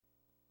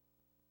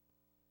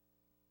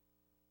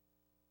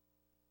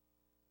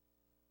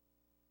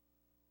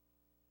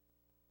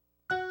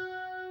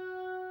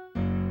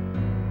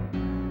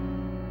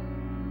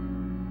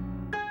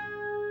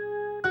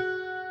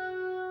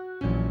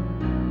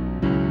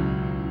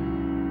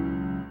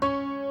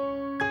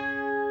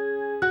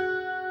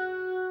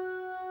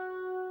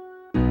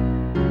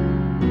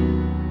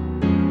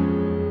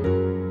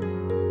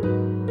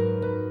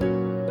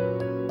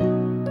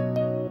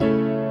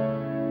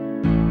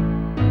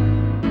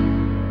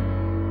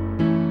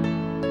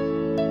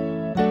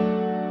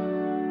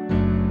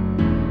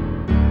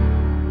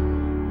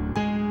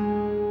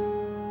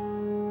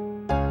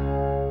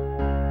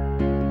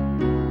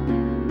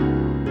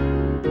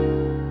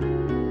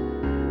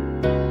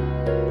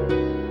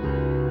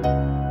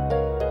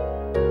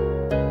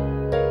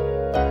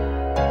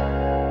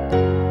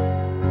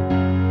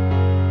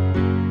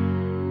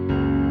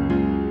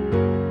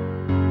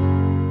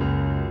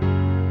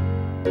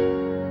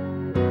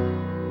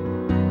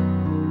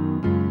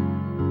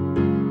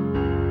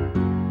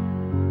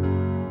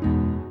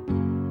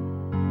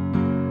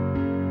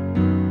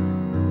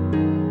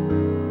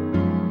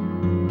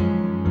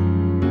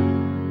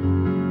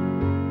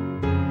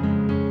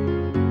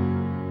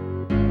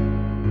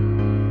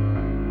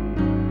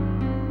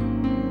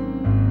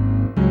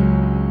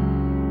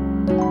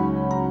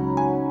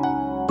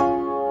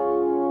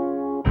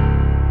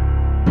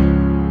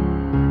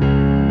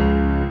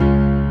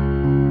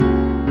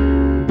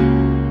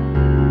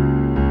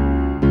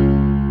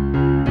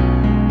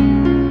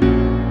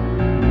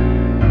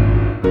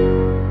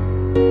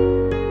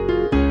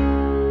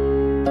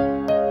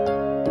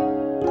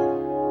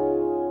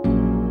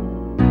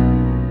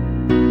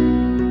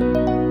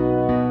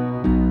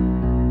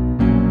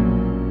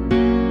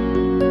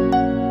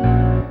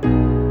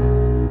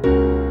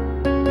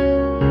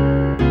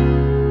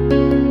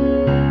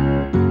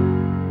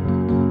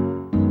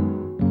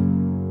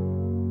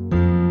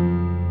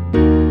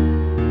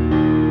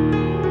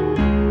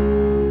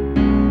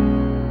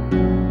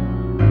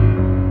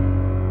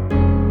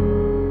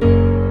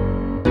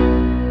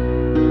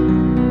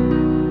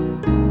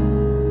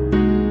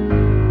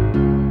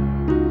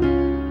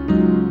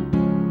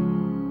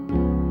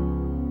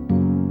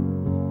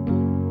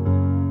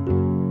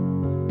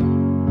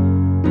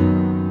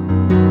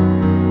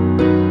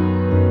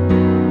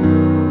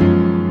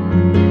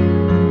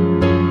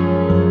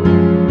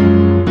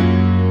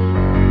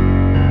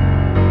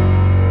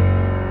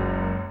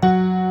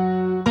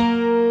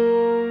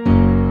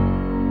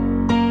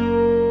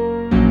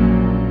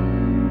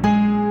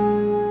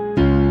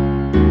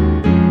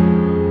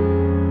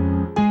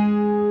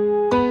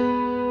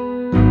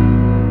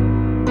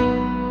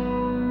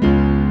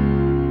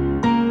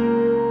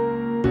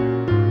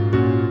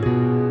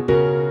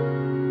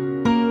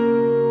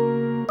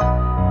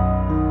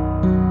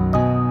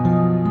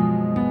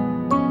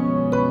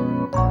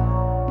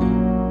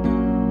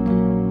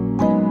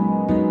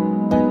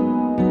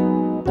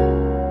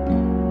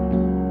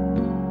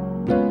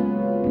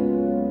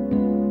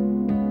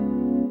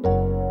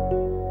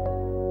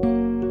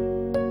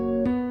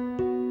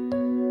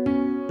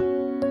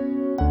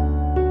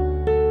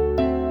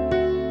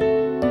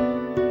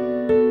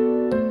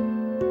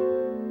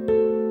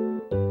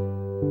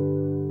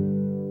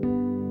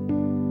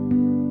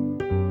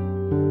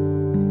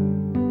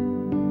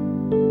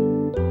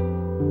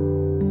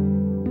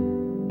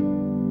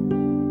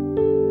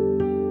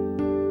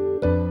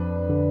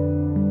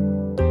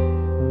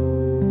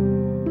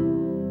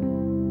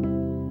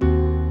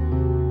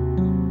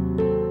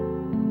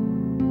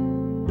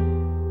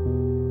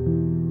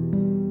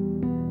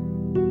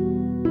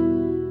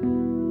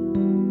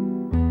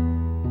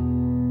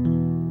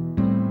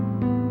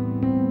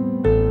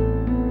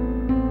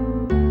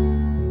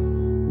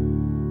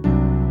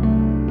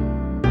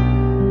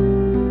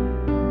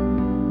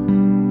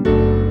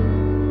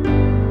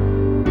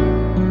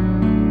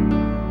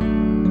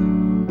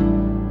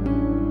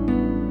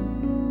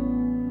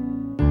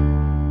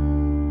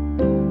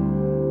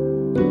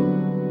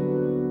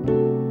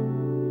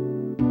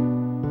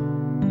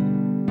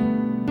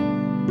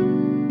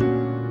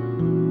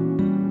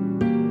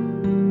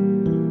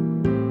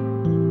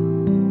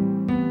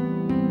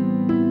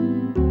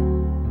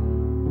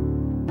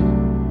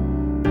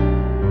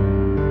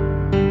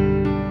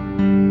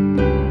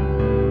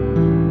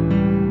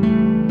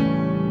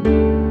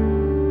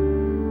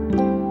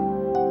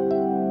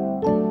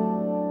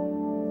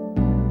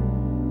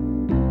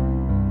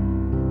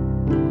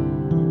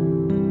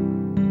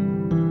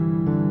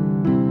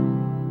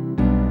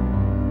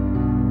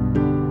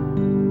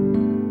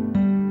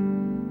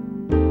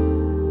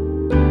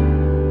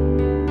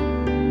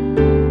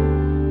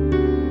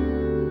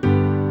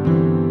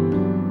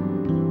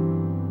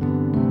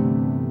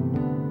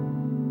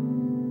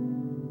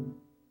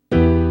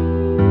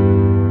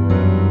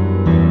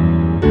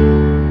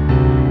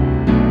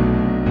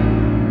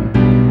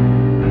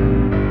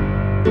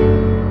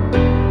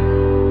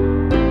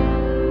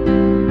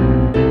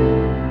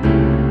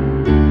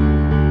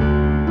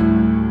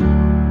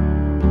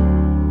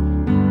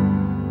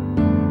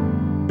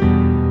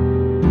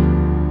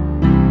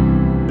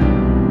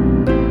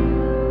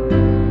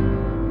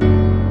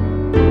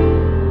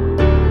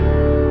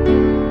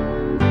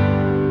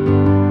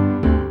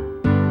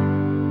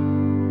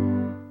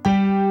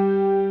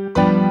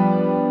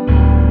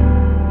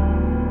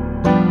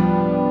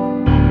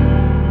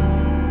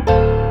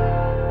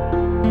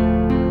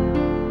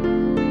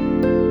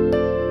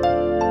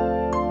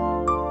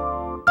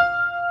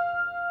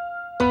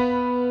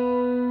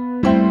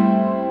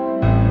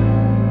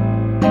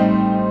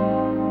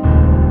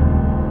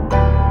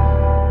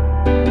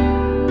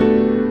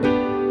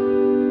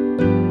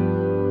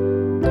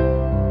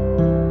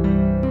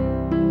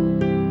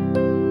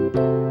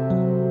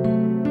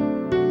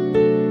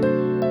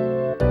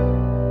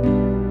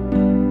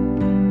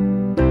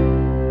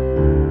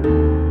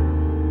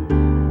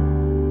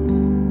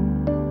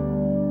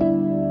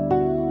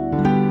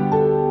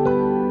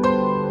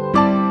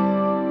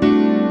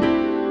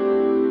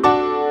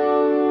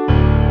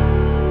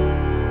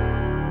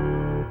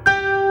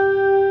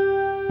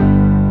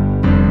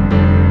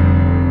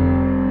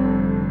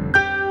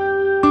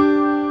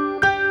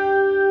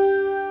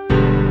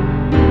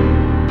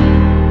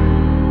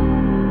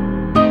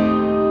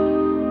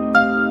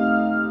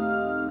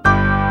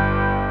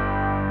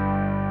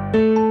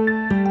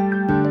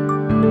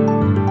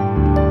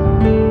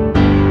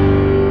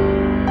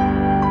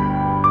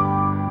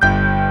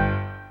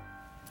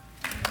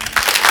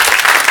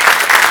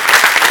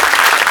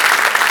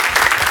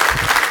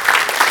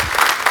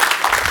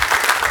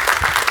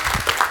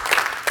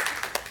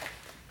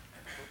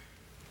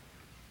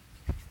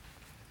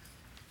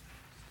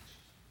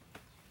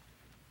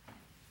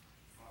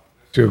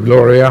To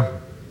Gloria.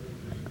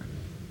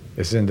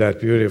 Isn't that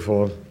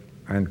beautiful?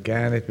 And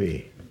can it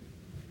be?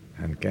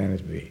 And can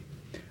it be?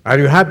 Are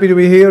you happy to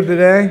be here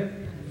today?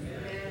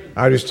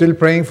 Are you still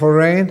praying for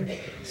rain?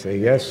 Say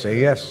yes,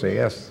 say yes, say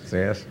yes,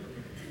 say yes.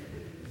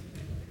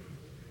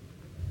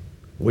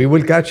 We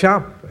will catch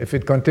up if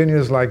it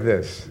continues like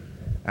this.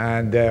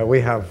 And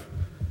we have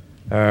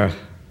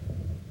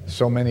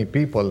so many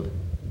people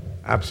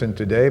absent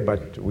today,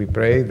 but we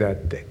pray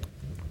that the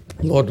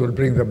Lord will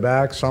bring them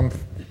back, some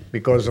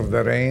because of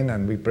the rain,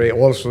 and we pray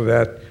also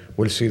that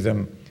we'll see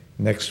them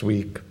next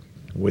week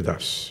with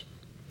us.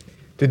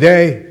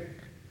 Today,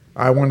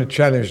 I want to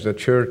challenge the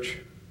church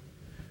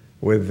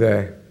with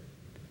a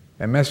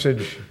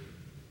message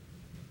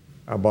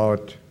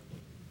about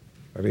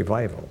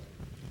revival.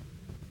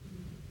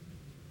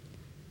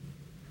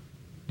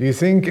 Do you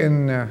think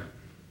in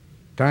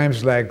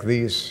times like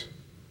these,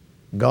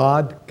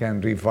 God can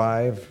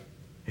revive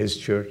His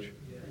church?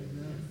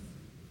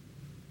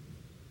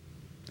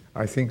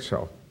 I think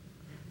so.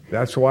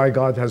 That's why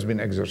God has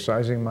been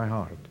exercising my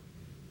heart.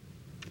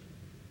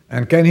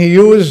 And can He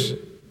use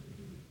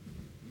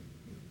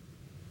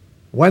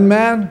one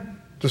man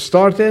to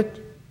start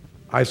it?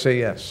 I say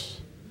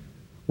yes.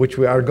 Which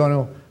we are going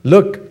to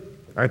look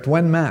at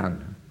one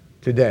man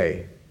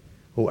today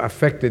who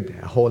affected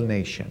a whole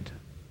nation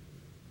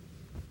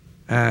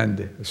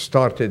and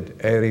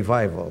started a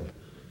revival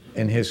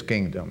in his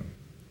kingdom.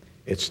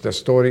 It's the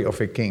story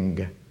of a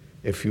king.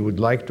 If you would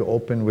like to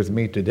open with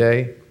me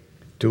today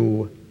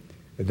to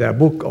the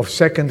book of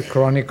 2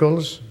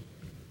 Chronicles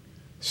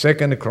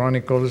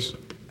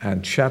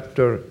and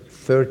chapter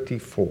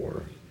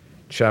 34.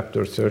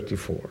 Chapter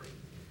 34.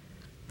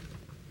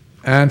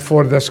 And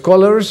for the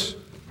scholars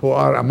who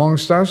are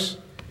amongst us,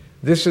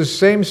 this is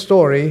same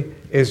story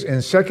is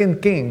in 2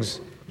 Kings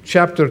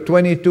chapter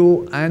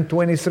 22 and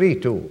 23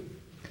 too.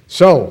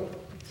 So,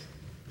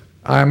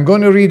 I'm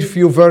going to read a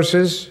few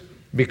verses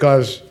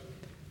because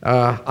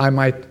I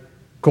might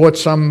quote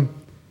some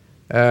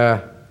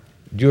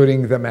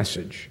during the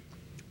message.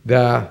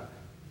 The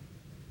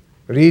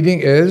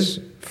reading is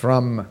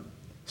from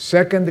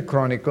 2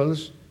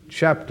 Chronicles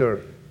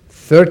chapter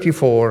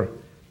 34,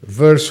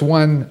 verse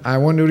 1. I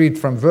want to read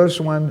from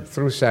verse 1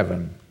 through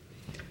 7.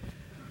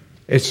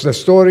 It's the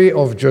story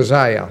of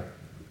Josiah.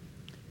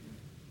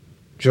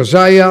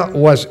 Josiah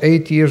was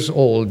 8 years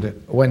old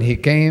when he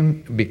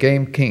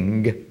became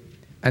king,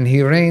 and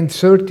he reigned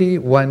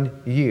 31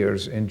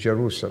 years in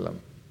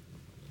Jerusalem.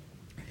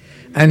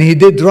 And he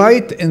did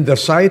right in the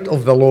sight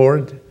of the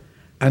Lord,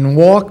 and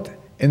walked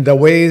in the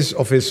ways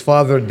of his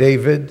father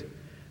David,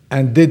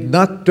 and did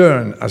not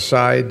turn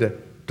aside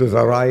to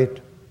the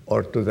right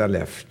or to the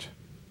left.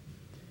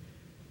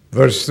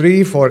 Verse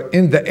 3, for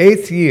in the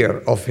 8th year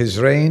of his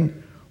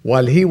reign,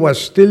 while he was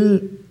still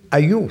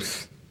a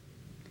youth,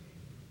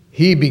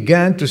 he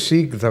began to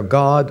seek the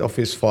God of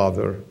his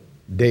father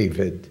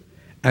David.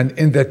 And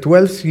in the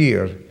 12th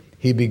year,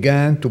 he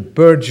began to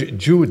purge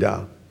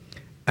Judah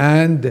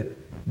and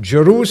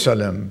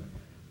Jerusalem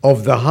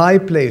of the high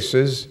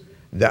places,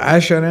 the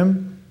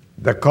Asherim,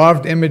 the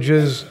carved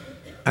images,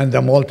 and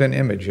the molten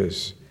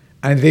images.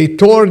 And they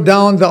tore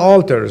down the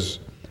altars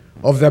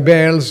of the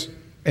Baals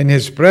in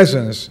his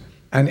presence,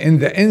 and in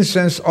the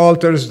incense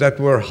altars that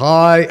were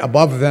high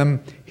above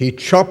them, he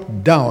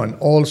chopped down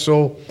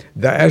also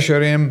the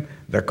Asherim,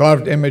 the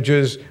carved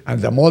images, and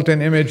the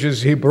molten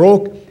images. He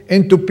broke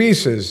into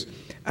pieces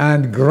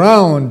and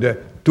ground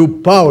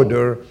to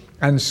powder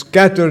and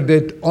scattered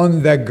it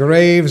on the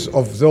graves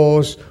of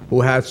those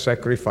who had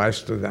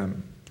sacrificed to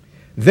them.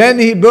 Then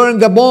he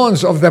burned the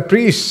bones of the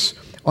priests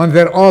on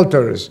their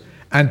altars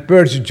and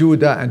purged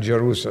Judah and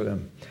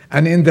Jerusalem.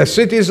 And in the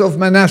cities of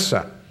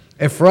Manasseh,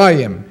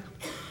 Ephraim,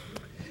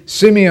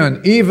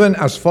 Simeon, even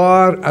as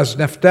far as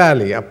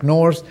Naphtali up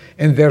north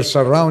in their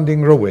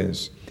surrounding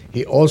ruins,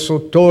 he also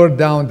tore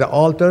down the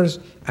altars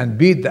and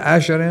beat the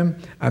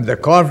Asherim and the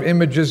carved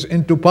images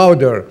into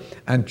powder,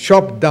 and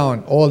chopped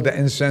down all the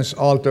incense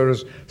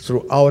altars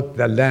throughout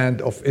the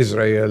land of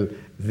Israel.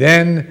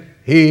 Then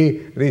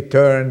he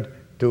returned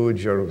to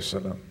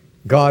Jerusalem.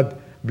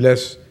 God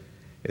bless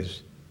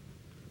His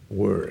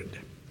word.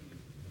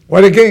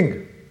 What a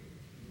king!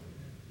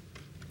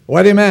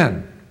 What a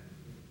man!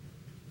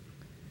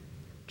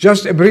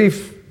 Just a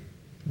brief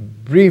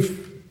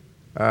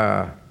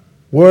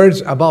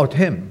words about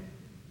him.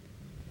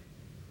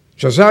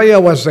 Josiah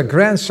was the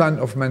grandson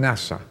of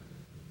Manasseh,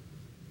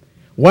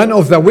 one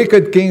of the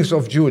wicked kings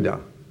of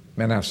Judah,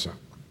 Manasseh.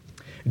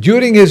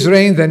 During his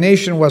reign, the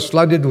nation was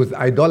flooded with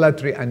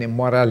idolatry and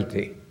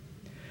immorality.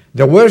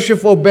 The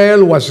worship of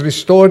Baal was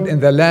restored in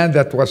the land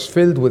that was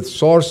filled with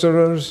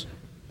sorcerers,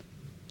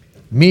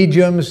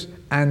 mediums,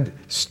 and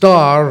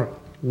star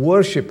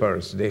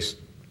worshippers.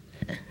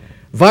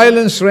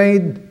 Violence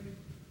reigned.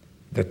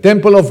 The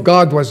temple of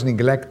God was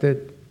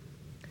neglected.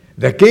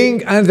 The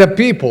king and the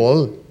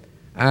people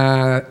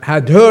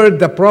had heard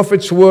the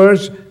prophet's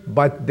words,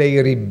 but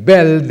they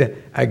rebelled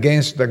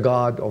against the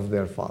God of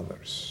their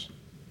fathers.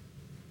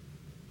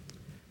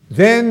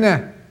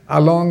 Then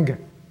along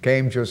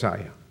came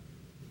Josiah.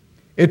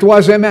 It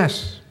was a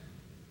mess.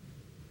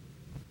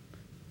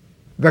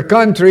 The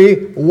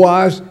country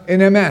was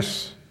in a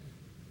mess.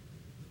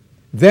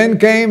 Then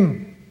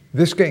came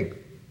this king.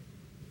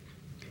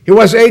 He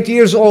was 8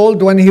 years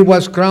old when he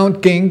was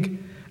crowned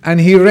king, and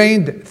he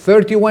reigned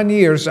 31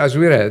 years, as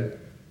we read.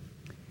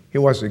 He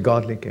was a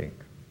godly king.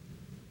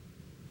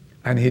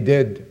 And he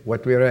did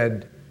what we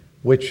read,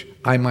 which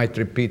I might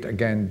repeat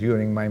again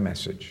during my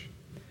message.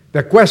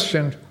 The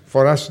question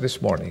for us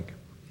this morning: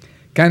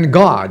 can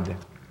God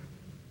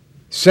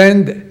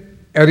send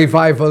a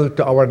revival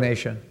to our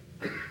nation?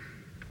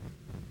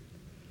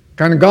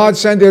 Can God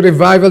send a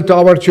revival to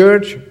our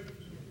church?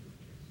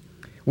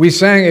 We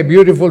sang a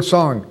beautiful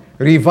song,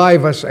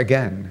 "Revive Us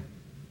Again."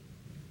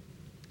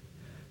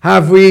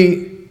 Have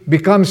we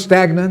become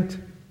stagnant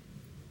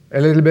a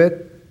little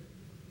bit?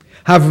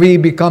 Have we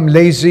become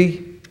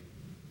lazy?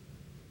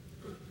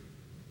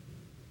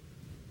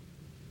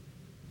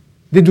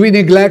 Did we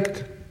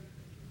neglect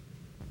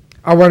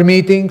our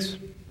meetings?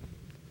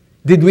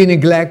 Did we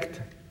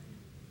neglect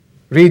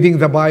reading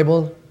the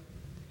Bible?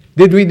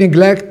 Did we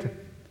neglect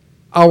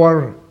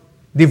our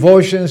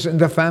devotions in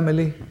the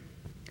family?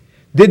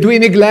 Did we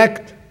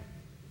neglect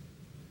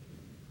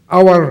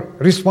our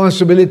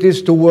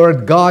responsibilities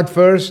toward God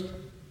first,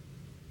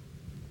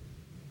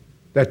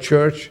 the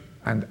church,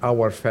 and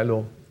our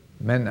fellow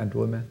men and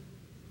women?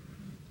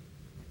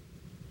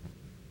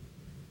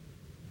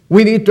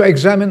 We need to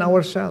examine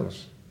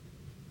ourselves.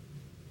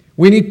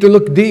 We need to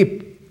look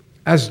deep,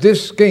 as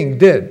this king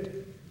did.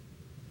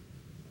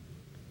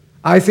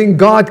 I think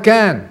God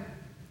can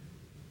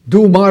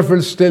do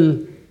marvels still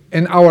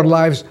in our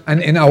lives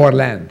and in our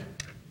land.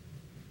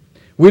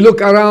 We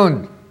look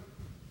around.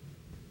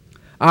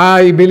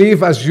 I believe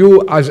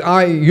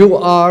you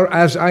are,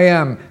 as I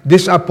am,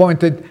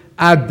 disappointed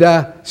at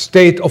the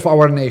state of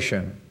our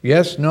nation.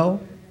 Yes?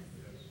 No?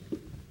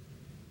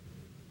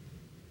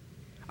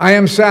 I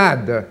am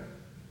sad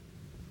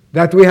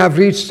that we have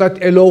reached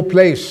such a low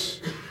place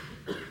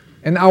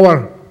in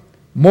our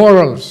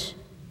morals,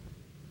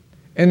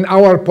 in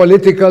our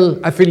political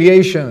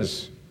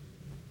affiliations,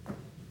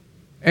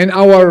 in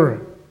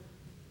our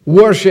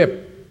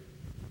worship,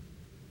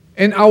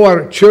 in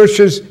our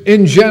churches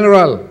in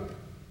general.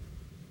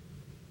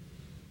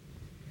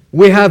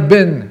 We have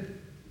been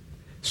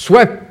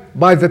swept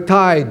by the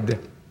tide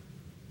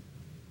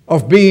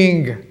of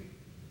being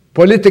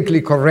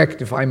politically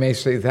correct, if I may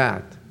say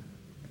that,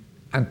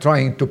 and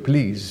trying to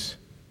please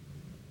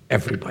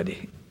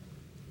everybody.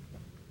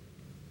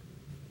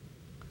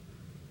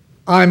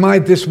 I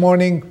might this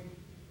morning,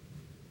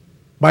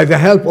 by the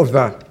help of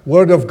the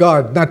Word of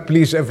God, not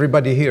please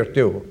everybody here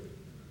too.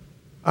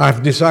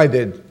 I've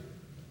decided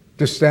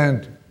to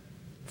stand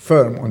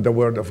firm on the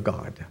Word of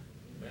God.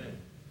 Amen.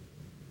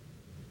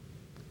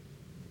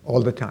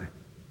 All the time.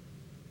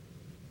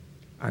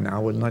 And I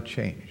will not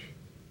change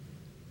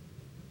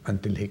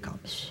until He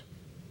comes.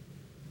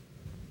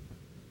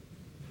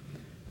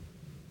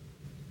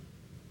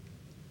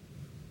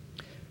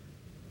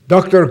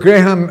 Dr.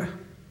 Graham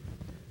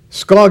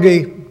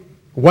Scroggie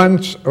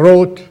once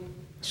wrote,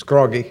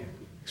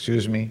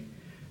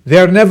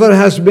 "There never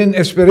has been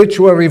a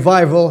spiritual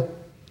revival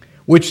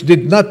which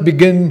did not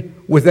begin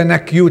with an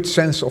acute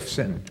sense of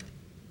sin.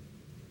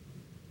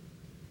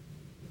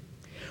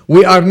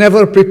 We are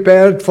never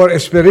prepared for a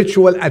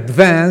spiritual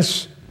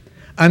advance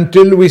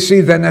until we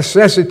see the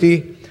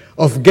necessity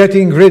of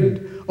getting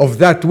rid of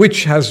that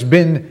which has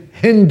been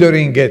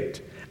hindering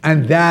it,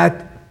 and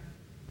that,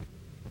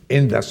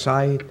 in the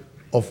sight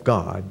of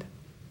God,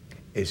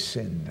 is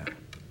sin."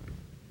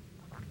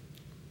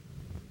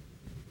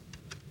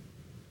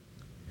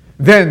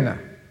 Then,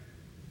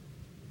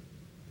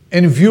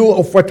 in view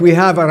of what we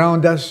have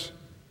around us,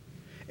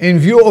 in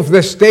view of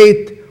the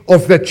state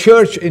of the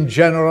church in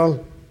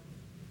general,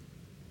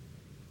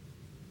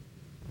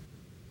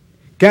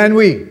 can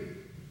we,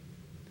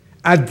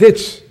 at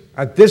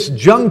this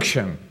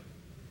junction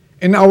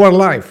in our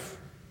life,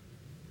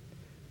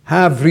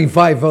 have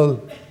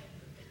revival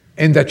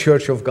in the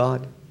church of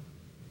God?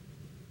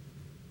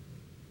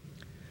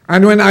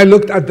 And when I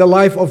looked at the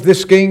life of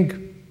this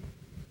king,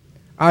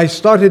 I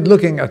started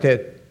looking at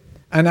it,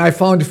 and I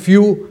found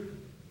few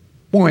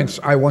points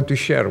I want to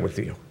share with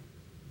you.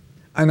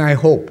 And I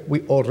hope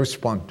we all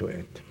respond to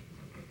it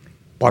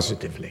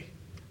positively,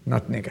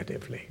 not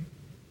negatively.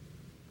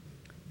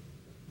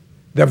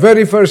 The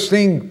very first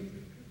thing,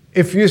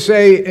 if you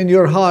say in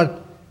your heart,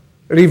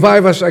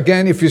 "Revive us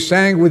again," if you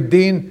sang with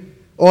Dean,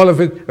 all of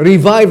it,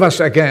 "Revive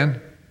us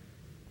again,"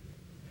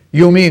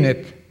 you mean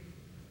it.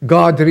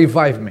 God,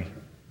 revive me.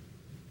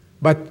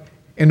 But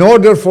in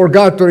order for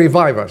God to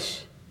revive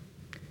us,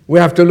 we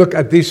have to look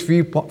at these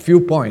few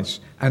points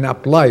and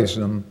apply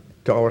them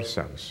to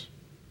ourselves.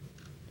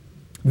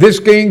 This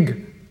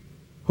king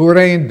who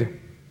reigned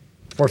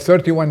for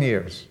 31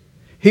 years,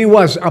 he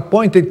was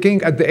appointed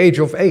king at the age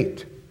of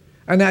 8.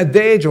 And at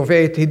the age of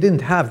 8, he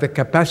didn't have the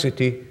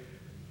capacity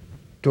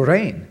to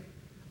reign,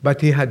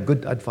 but he had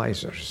good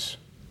advisors.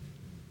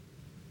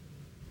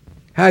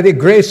 Had a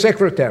great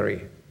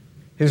secretary.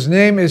 His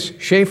name is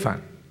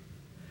Shaphan.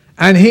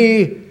 And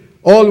he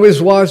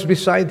always was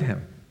beside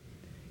him.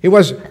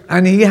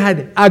 And he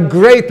had a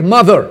great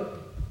mother.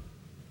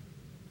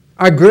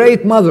 A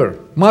great mother.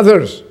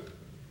 Mothers,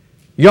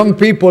 young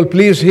people,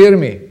 please hear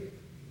me.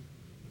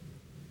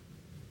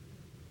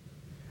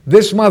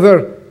 This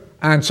mother,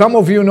 and some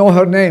of you know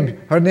her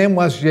name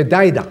was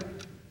Jedidah.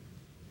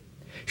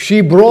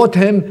 She brought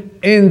him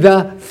in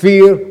the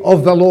fear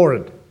of the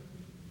Lord.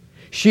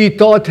 She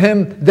taught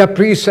him the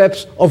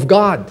precepts of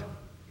God.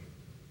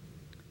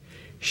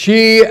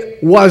 She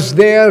was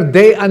there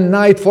day and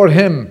night for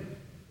him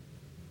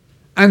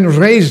and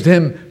raised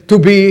him to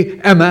be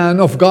a man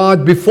of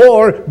God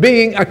before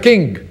being a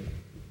king.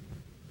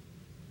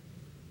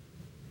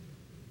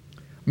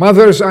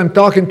 Mothers, I'm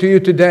talking to you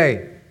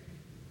today.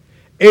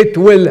 It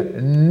will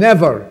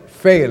never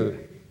fail.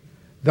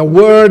 The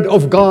Word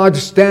of God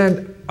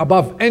stands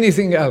above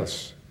anything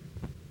else.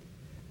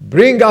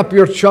 Bring up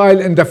your child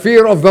in the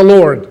fear of the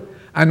Lord,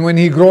 and when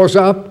he grows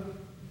up,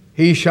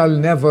 he shall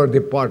never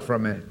depart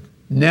from it.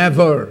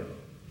 Never.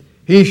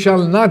 He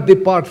shall not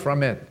depart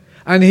from it.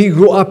 And he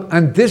grew up,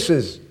 and this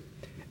is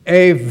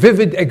a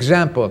vivid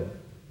example,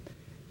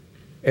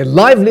 a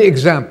lively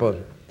example,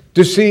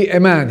 to see a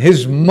man,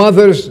 his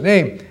mother's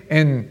name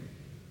in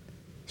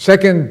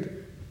 2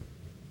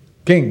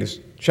 Kings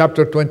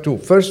chapter 22,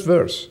 first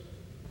verse.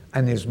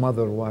 And his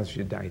mother was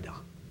Jedidah,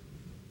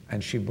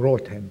 and she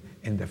brought him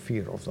in the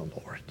fear of the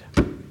Lord.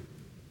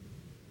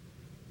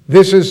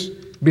 This is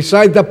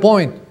beside the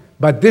point,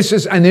 but this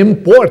is an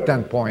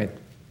important point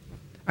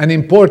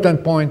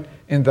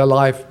in the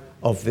life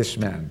of this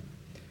man.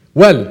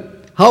 Well,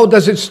 how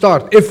does it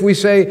start? If we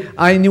say,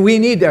 we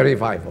need a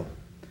revival.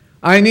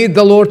 I need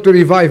the Lord to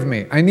revive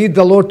me. I need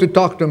the Lord to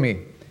talk to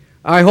me.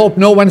 I hope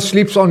no one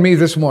sleeps on me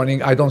this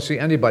morning. I don't see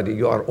anybody.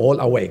 You are all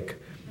awake.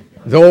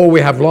 Though we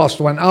have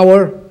lost 1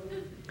 hour,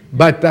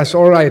 but that's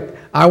all right.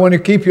 I want to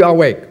keep you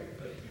awake.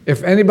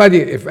 If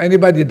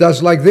anybody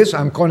does like this,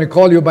 I'm going to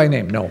call you by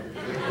name. No.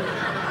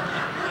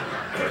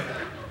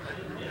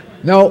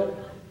 No.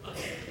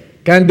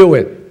 Can't do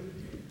it.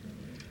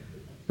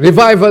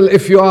 Revival,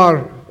 if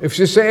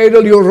you say,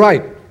 Adel, you're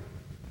right.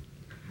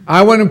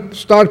 I want to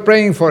start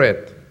praying for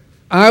it.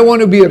 I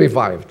want to be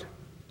revived.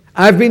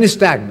 I've been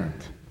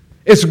stagnant.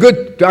 It's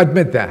good to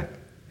admit that.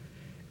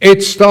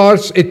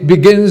 It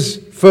begins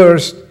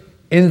first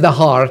in the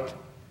heart,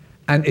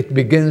 and it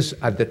begins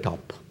at the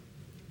top.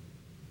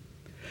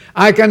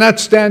 I cannot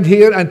stand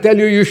here and tell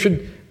you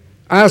should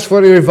ask for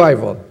a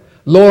revival.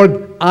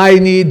 Lord, I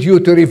need you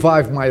to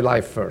revive my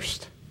life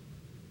first.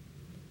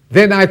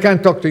 Then I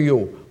can talk to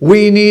you.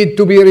 We need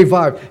to be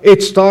revived.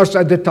 It starts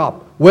at the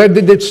top. Where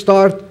did it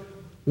start?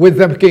 With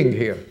the king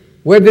here.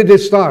 Where did it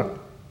start?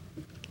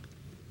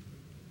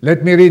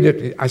 Let me read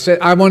it. I said,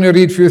 I want to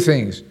read a few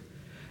things.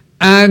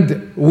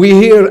 And we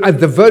hear at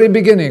the very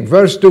beginning,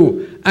 verse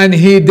 2, and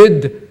he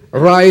did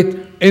right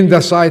in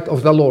the sight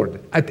of the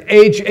Lord. At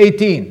age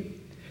 18,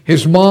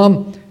 his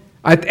mom,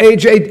 at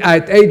age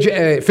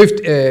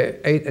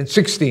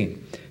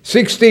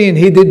 16,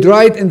 he did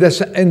right in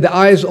the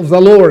eyes of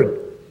the Lord.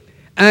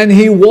 And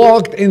he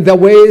walked in the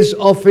ways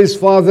of his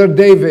father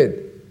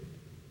David,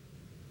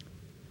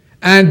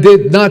 and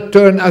did not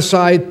turn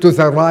aside to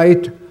the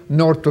right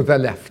nor to the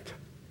left.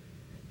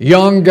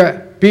 Young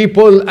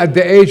people at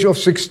the age of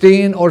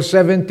 16 or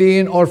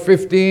 17 or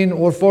 15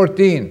 or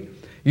 14,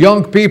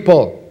 young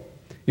people,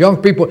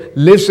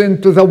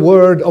 listen to the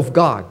word of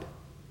God.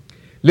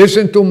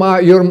 Listen to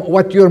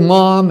what your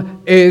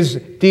mom is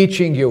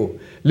teaching you.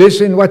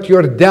 Listen what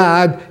your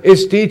dad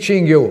is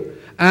teaching you.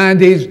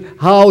 And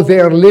how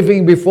they're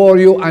living before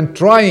you and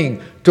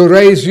trying to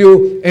raise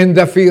you in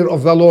the fear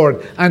of the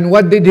Lord. And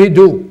what did he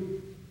do?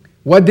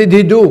 What did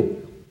he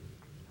do?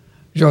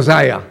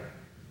 Josiah.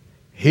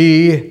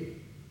 He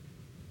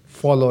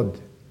followed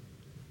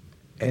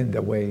in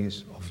the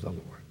ways of the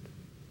Lord.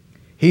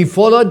 He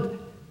followed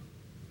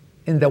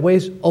in the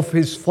ways of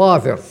his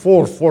father,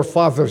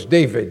 forefathers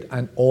David,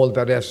 and all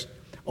the rest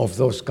of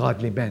those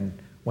godly men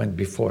went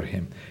before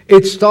him.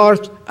 It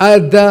starts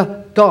at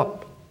the top.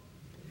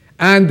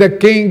 And the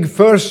king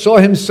first saw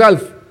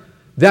himself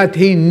that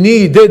he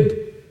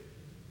needed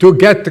to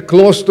get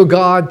close to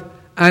God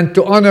and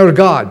to honor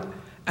God.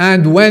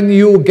 And when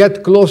you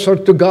get closer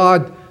to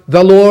God,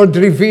 the Lord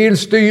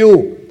reveals to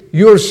you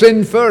your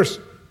sin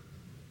first,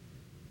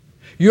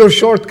 your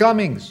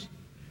shortcomings,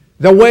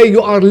 the way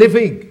you are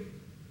living,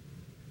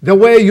 the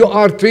way you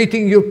are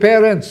treating your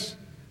parents,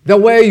 the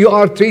way you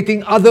are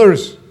treating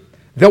others,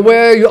 the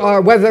way you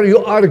are, whether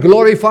you are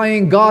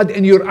glorifying God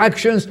in your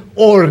actions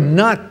or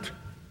not.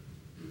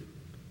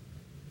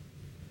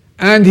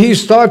 And he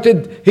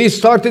started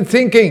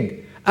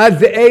thinking at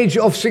the age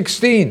of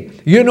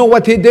 16. You know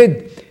what he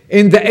did?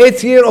 In the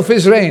 8th year of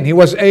his reign, he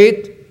was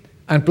 8,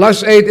 and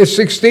plus 8 is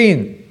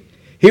 16.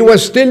 He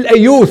was still a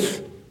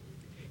youth.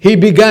 He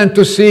began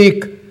to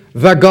seek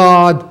the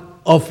God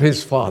of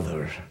his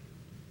father.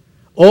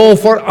 Oh,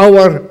 for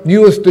our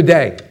youth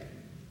today.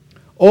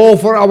 Oh,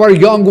 for our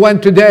young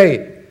one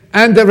today,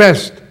 and the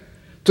rest,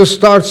 to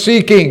start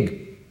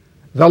seeking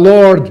the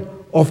Lord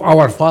of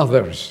our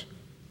fathers.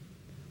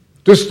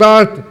 To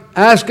start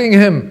asking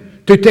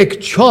Him to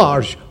take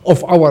charge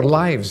of our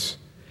lives.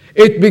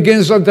 It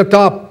begins at the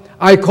top.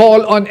 I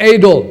call on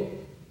Adel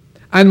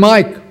and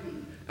Mike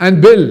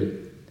and Bill,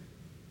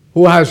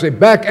 who has a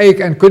backache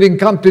and couldn't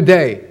come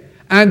today,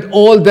 and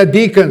all the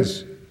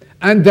deacons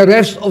and the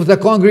rest of the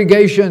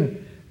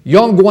congregation,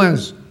 young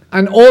ones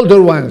and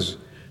older ones,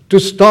 to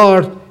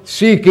start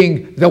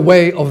seeking the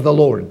way of the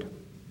Lord.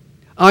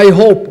 I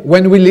hope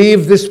when we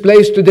leave this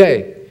place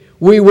today,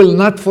 we will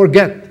not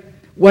forget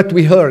what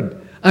we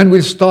heard and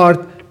will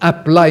start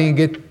applying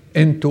it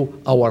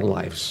into our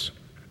lives.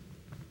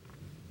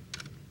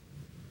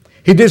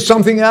 He did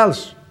something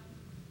else.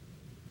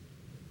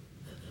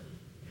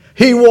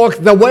 He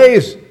walked the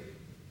ways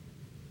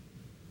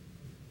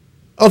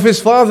of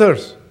his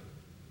fathers.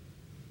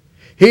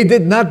 He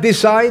did not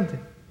decide.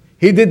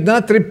 He did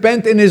not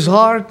repent in his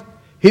heart.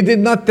 He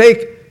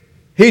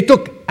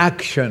took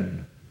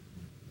action.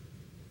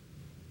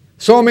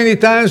 So many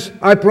times,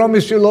 I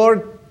promise you,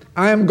 Lord,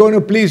 I am going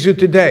to please you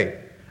today.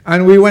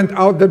 And we went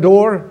out the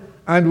door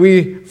and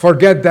we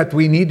forget that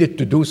we needed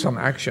to do some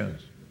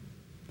actions.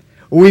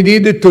 We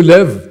needed to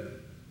live.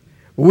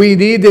 We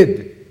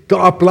needed to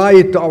apply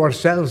it to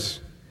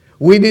ourselves.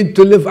 We need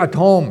to live at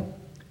home.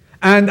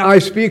 And I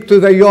speak to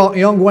the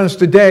young ones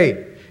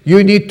today.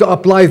 You need to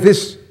apply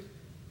this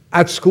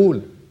at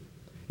school.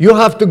 You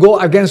have to go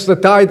against the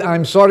tide.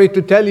 I'm sorry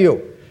to tell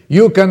you.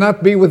 You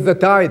cannot be with the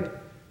tide.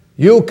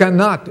 You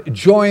cannot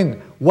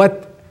join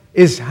what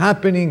is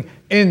happening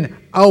in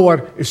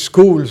our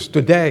schools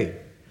today.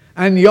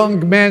 And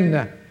young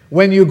men,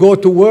 when you go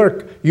to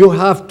work, you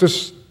have to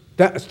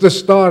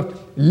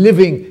start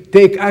living,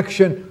 take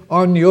action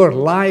on your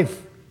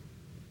life,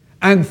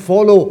 and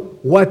follow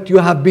what you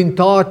have been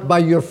taught by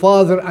your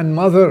father and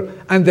mother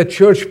and the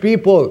church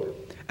people,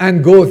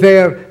 and go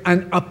there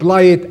and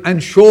apply it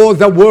and show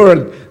the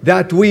world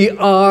that we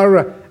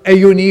are a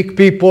unique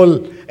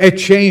people, a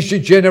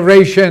changed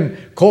generation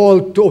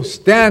called to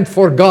stand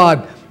for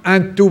God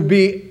and to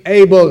be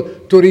able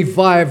to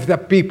revive the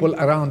people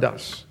around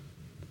us.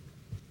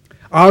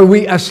 Are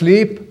we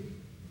asleep?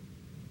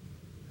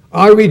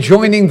 Are we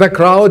joining the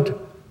crowd?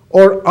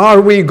 Or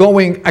are we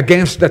going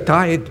against the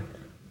tide?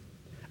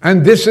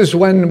 And this is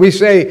when we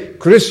say,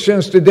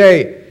 Christians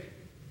today,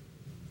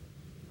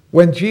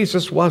 when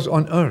Jesus was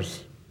on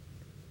earth,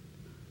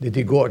 did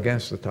he go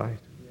against the tide?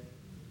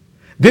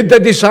 Did the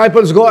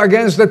disciples go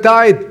against the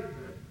tide?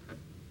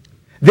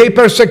 They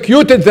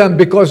persecuted them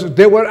because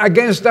they were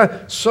against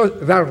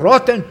the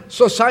rotten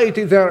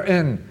society they're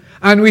in.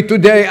 And we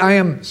today, I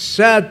am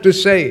sad to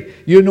say,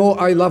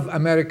 I love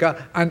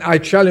America, and I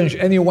challenge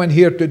anyone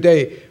here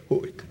today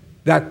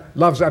that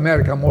loves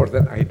America more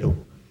than I do.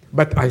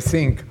 But I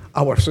think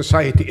our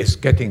society is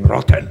getting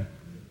rotten.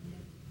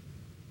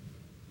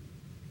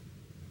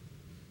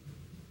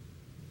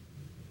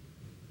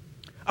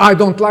 I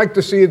don't like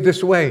to see it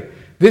this way.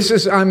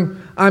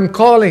 I'm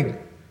calling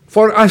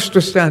for us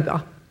to stand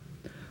up.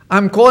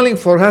 I'm calling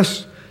for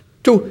us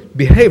to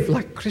behave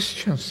like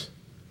Christians.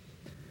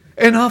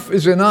 Enough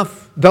is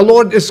enough. The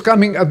Lord is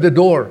coming at the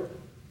door.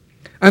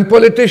 And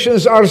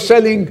politicians are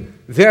selling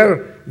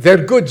their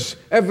goods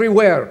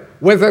everywhere.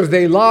 Whether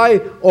they lie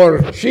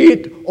or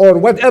cheat or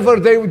whatever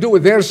they do,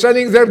 they're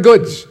selling their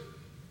goods.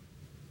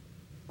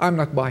 I'm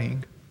not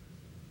buying.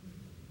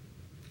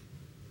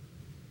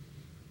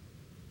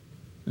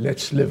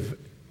 Let's live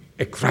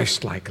a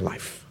Christ-like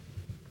life.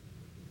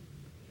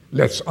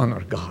 Let's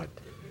honor God.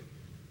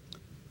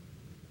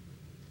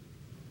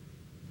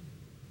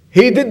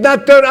 He did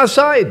not turn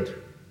aside.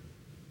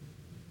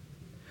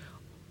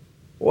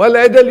 Well,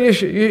 Adel,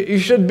 you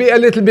should be a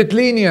little bit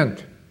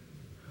lenient.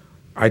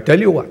 I tell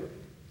you what,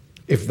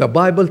 if the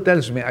Bible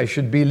tells me I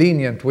should be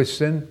lenient with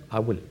sin, I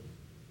will.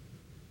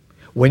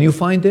 When you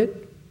find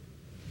it,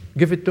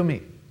 give it to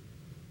me.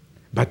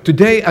 But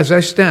today, as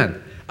I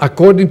stand,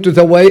 according to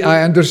the way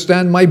I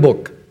understand my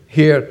book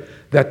here,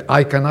 that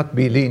I cannot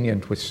be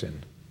lenient with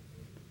sin.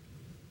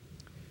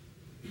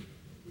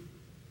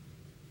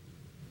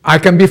 I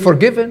can be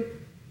forgiven.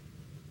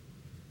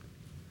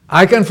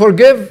 I can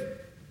forgive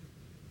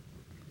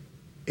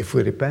if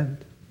we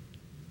repent.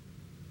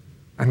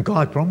 And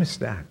God promised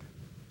that.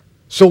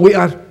 So we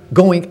are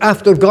going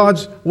after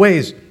God's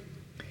ways.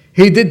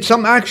 He did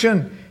some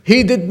action.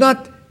 He did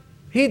not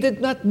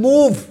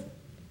move.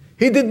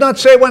 He did not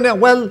say,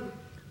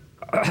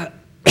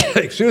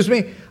 excuse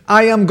me,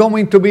 I am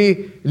going to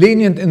be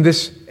lenient in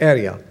this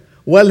area.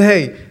 Well,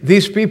 hey,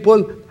 these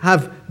people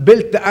have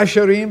built the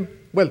Asherim,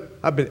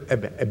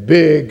 a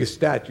big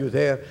statue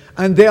there,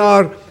 and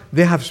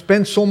they have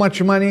spent so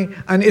much money,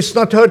 and it's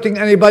not hurting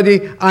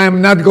anybody. I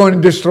am not going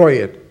to destroy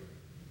it.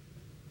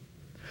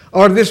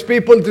 Or this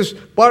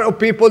part of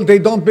people, they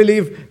don't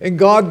believe in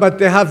God, but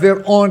they have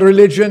their own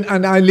religion,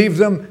 and I leave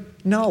them.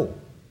 No.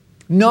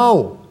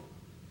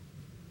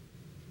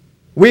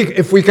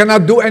 If we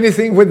cannot do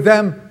anything with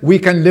them, we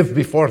can live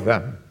before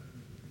them.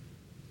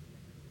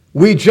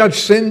 We judge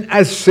sin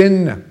as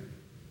sin.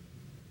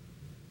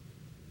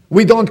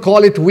 We don't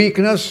call it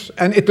weakness,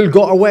 and it will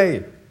go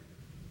away.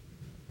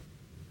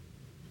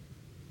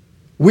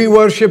 We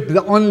worship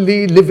the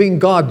only living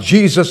God,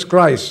 Jesus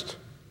Christ.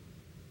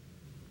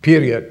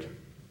 Period.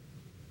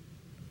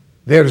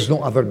 There is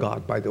no other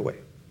God, by the way.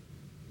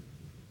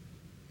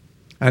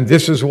 And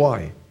this is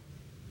why.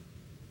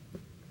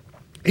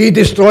 He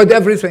destroyed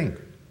everything.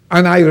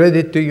 And I read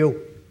it to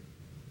you.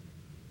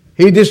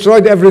 He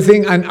destroyed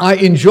everything, and I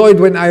enjoyed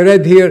when I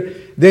read here.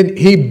 Then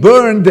he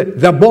burned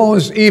the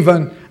bones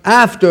even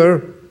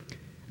after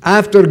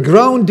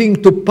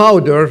grounding to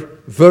powder,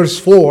 verse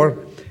 4,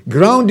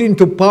 grounding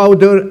to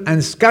powder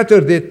and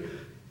scattered it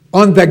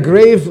on the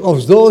grave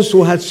of those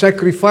who had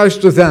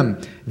sacrificed to them.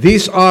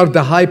 These are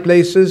the high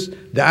places,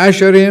 the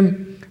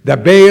Asherim, the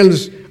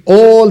Baals,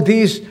 all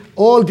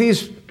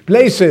these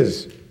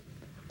places,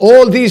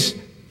 all these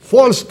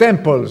false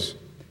temples,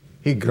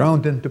 he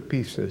ground into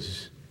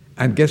pieces.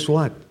 And guess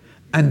what?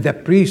 And the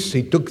priests,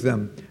 he took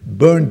them,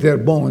 burned their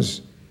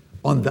bones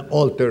on the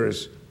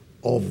altars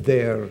of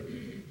their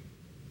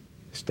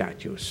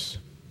statues.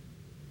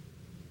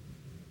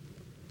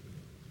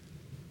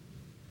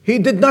 He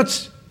did not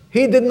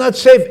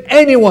save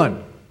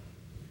anyone.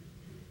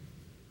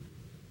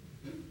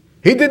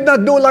 He did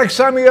not do like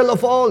Samuel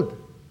of old,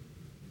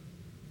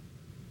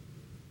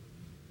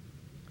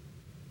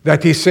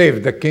 that he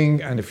saved the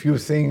king and a few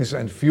things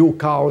and few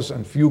cows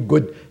and few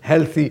good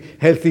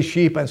healthy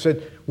sheep, and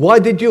said, why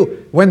did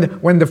you, when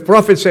the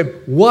prophet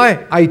said,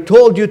 why, I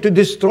told you to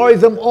destroy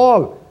them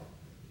all,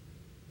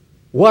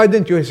 why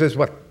didn't you? He says,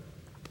 what?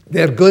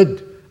 They're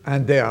good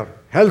and they are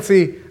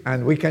healthy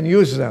and we can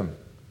use them.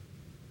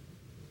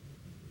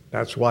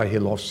 That's why he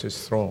lost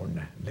his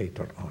throne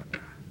later on,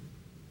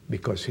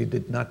 because he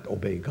did not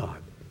obey God.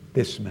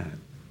 This man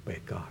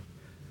obeyed God.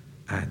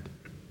 And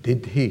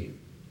did he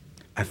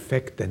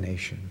affect the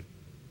nation?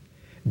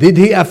 Did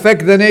he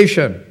affect the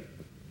nation?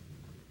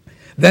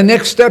 The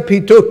next step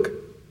he took,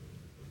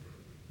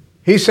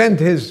 he sent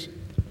his,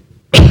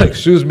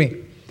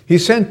 he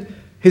sent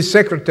his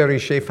secretary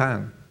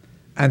Shaphan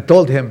and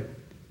told him,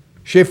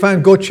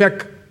 Shaphan, go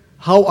check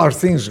how are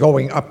things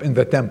going up in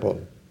the temple.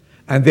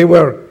 And they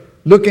were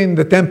looking in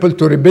the temple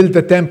to rebuild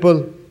the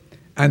temple,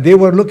 and they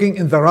were looking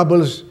in the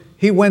rubbles.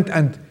 He went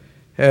and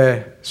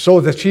saw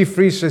the chief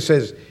priest. He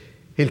says,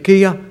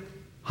 Hilkiah,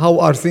 how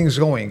are things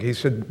going? He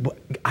said,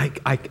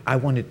 I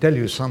want to tell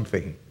you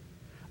something.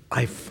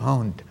 I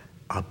found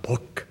a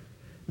book,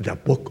 the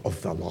book of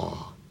the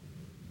law.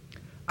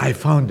 I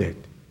found it.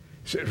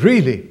 He said,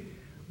 really?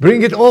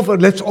 Bring it over.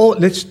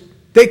 Let's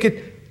take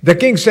it. The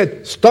king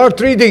said, start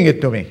reading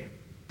it to me.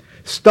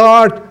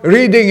 Start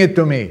reading it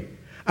to me.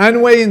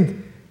 And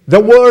when the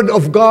word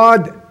of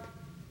God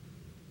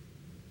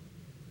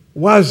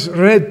was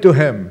read to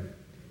him,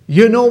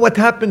 you know what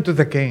happened to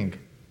the king?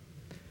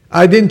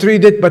 I didn't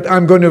read it, but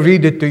I'm going to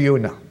read it to you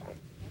now.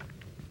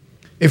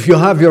 If you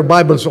have your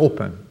Bibles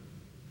open.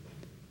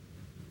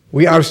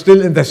 We are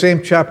still in the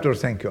same chapter.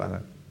 Thank you,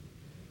 Alan.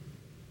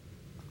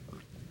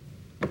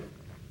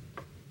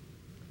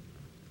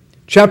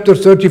 Chapter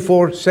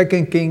 34,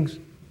 2 Kings,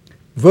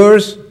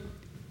 verse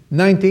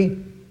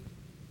 19.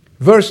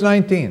 Verse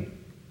 19.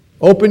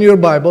 Open your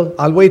Bible.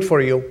 I'll wait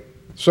for you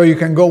so you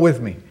can go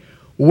with me.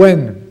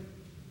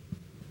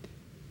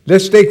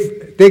 Let's take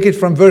it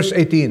from verse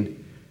 18.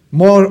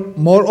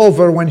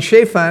 Moreover, when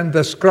Shaphan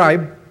the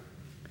scribe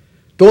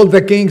told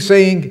the king,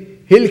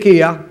 saying,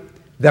 Hilkiah,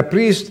 the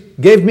priest,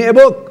 gave me a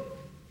book.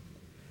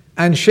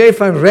 And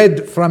Shaphan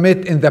read from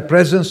it in the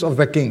presence of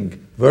the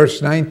king.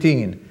 Verse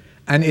 19.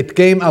 And it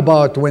came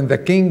about when the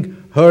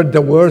king heard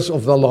the words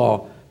of the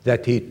law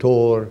that he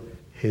tore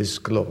his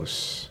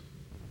clothes.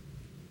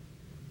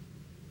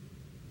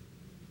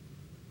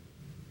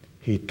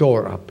 He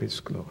tore up his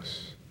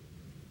clothes.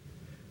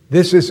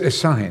 This is a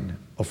sign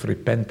of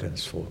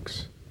repentance,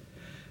 folks.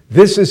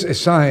 This is a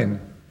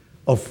sign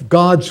of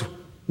God's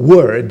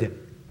word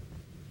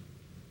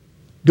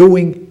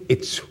doing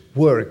its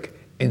work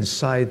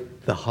inside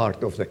the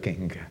heart of the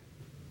king.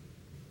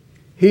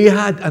 He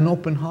had an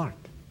open heart.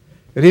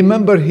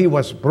 Remember, he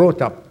was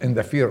brought up in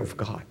the fear of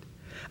God.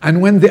 And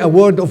when the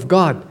word of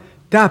God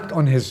tapped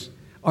on his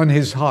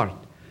heart,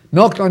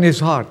 knocked on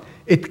his heart,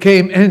 it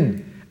came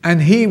in.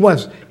 And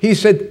he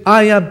said,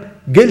 I am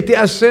guilty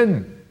as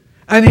sin.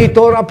 And he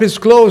tore up his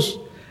clothes.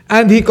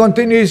 And he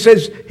continued, he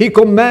says, he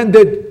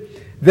commanded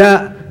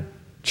the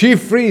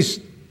chief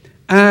priest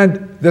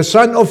and the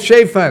son of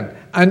Shaphan,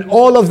 and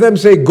all of them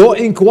say, go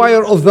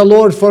inquire of the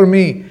Lord for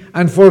me,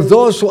 and for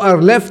those who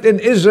are left in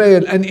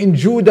Israel and in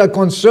Judah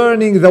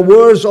concerning the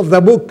words of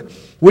the book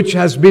which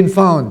has been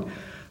found.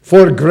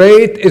 For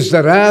great is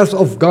the wrath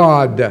of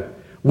God,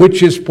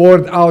 which is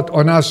poured out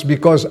on us,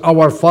 because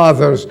our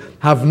fathers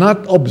have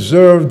not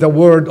observed the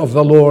word of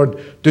the Lord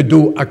to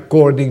do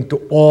according to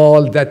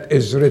all that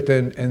is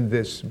written in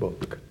this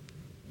book.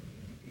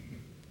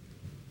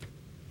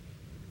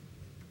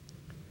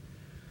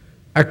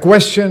 A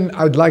question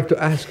I'd like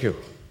to ask you.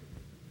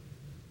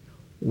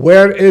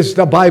 Where is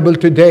the Bible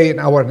today in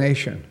our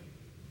nation?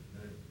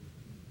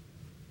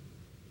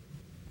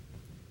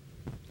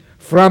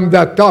 From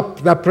the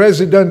top, the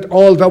president,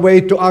 all the way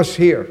to us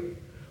here.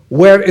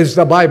 Where is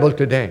the Bible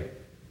today?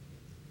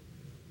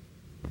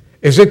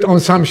 Is it on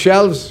some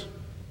shelves?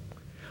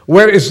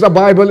 Where is the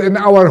Bible in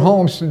our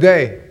homes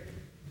today?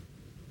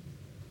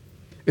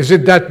 Is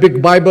it that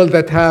big Bible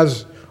that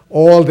has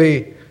all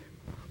the,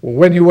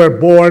 when you were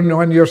born,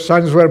 when your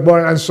sons were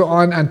born, and so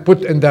on, and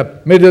put in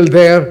the middle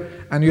there,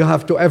 and you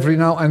have to every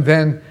now and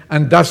then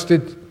and dust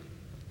it?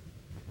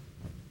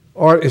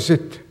 Or is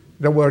it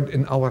the word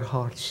in our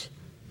hearts,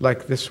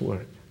 like this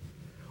word?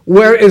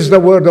 Where is the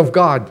word of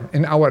God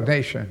in our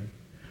nation?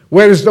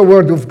 Where is the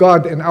word of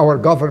God in our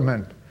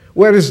government?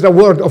 Where is the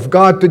word of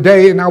God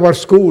today in our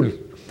school?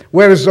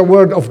 Where is the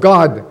word of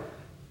God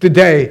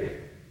today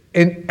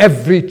in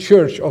every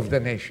church of the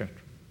nation?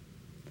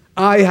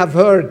 I have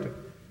heard,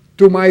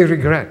 to my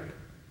regret,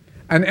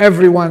 and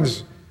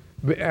everyone's,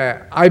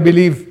 I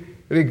believe,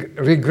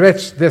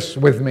 regrets this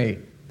with me,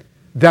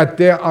 that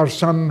there are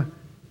some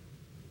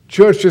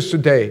churches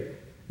today,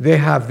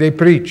 they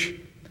preach,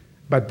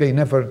 but they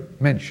never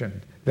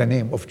mention the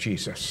name of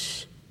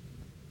Jesus.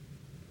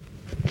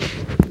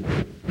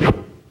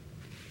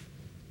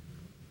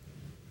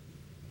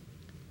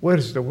 Where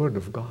is the Word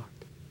of God?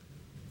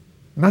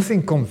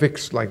 Nothing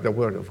convicts like the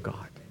Word of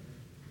God.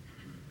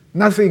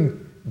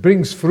 Nothing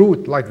brings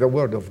fruit like the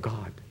Word of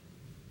God.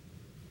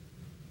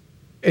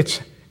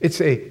 It's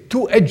a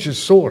two-edged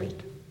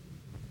sword,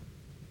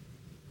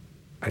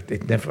 and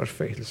it never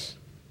fails.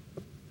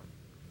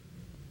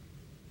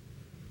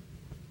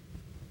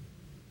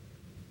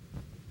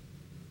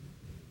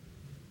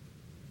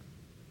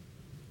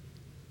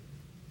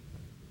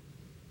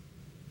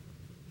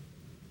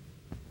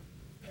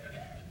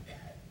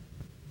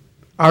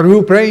 Are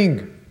you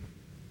praying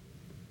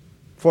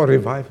for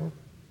revival?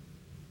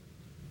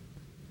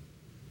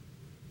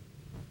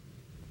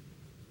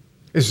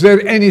 Is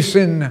there any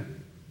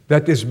sin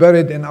that is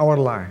buried in our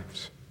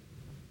lives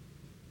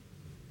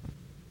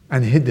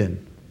and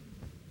hidden?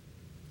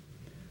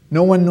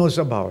 No one knows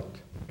about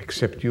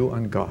except you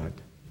and God,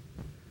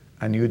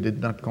 and you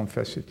did not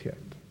confess it yet.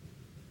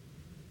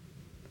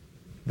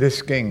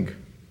 This king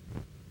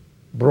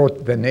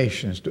brought the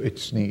nations to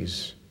its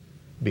knees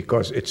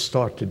because it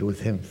started with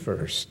him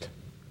first.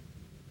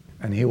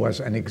 And he was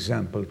an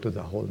example to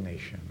the whole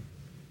nation.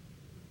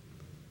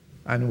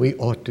 And we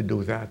ought to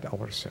do that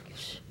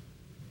ourselves.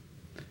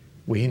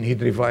 We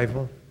need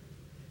revival.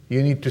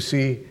 You need to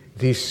see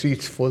these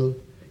seats full.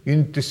 You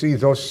need to see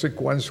those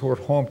sick ones who are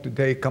home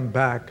today come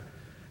back,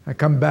 and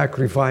come back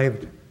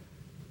revived.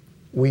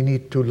 We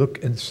need to look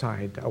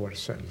inside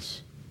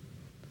ourselves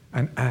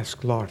and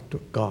ask Lord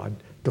God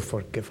to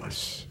forgive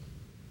us.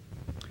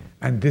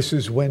 And this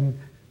is when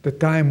the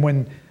time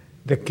when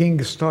the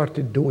king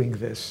started doing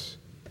this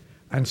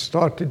and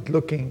started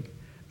looking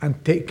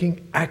and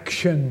taking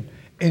action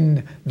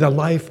in the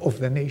life of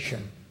the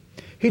nation.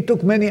 He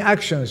took many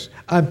actions.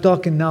 I'm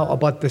talking now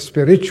about the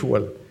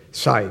spiritual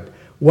side.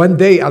 One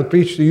day I'll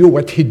preach to you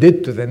what he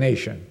did to the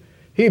nation.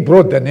 He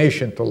brought the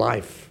nation to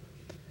life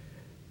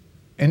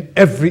in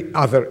every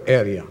other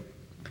area.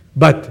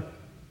 But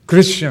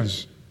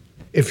Christians,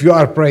 if you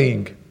are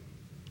praying,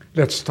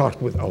 let's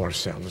start with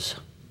ourselves.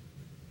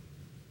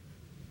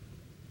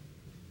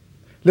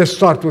 Let's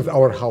start with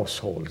our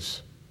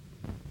households,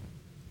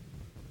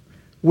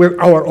 with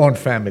our own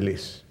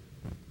families.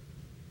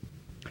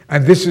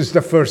 And this is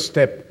the first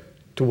step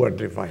toward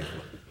revival.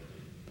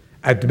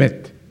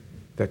 Admit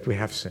that we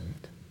have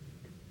sinned.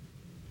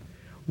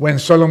 When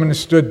Solomon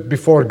stood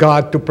before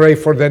God to pray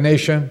for the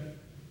nation,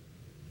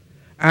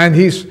 and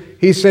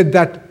he said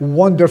that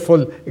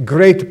wonderful,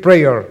 great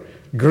prayer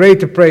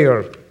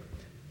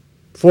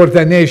for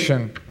the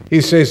nation.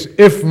 He says,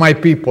 if my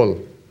people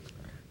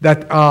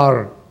that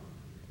are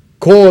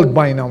called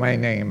by my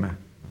name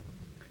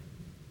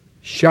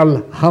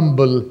shall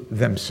humble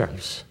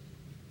themselves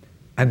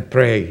and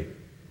pray.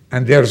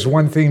 And there's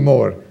one thing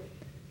more.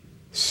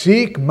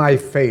 Seek my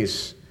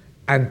face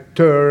and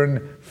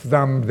turn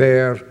from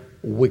their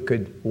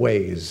wicked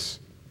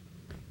ways.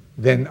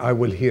 Then I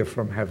will hear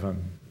from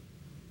heaven.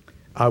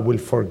 I will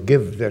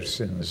forgive their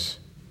sins.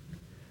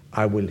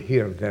 I will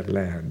heal their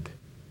land.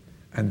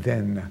 And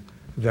then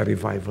the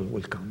revival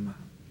will come.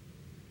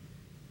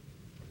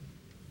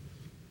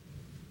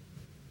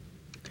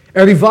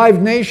 A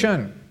revived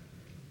nation.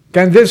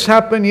 Can this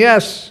happen?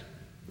 Yes.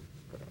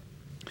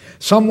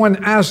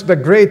 Someone asked the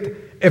great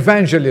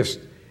evangelist,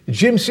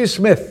 Jim C.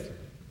 Smith,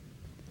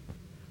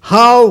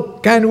 how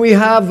can we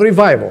have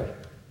revival?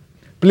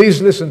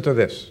 Please listen to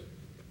this.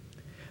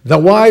 The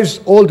wise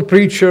old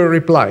preacher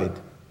replied,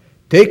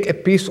 take a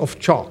piece of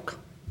chalk,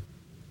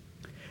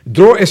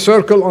 draw a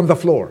circle on the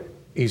floor.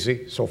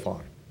 Easy so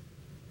far.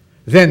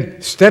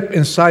 Then step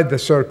inside the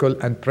circle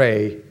and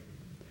pray,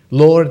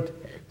 Lord,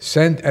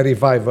 send a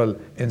revival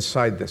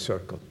inside the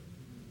circle.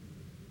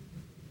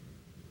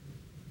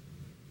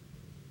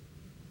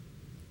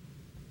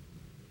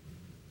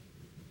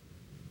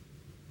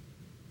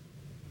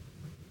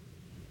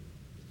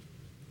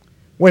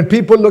 When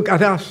people look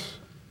at us,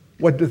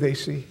 what do they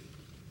see?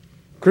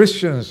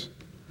 Christians,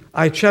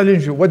 I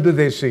challenge you, what do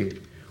they see?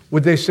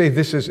 Would they say,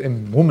 this is a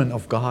woman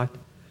of God?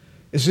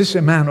 Is this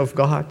a man of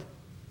God?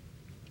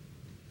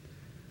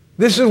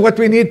 This is what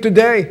we need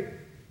today.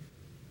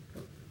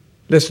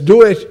 Let's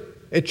do it.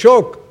 A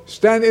choke.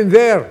 Stand in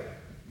there.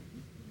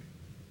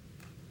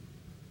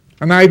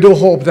 And I do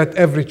hope that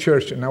every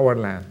church in our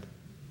land,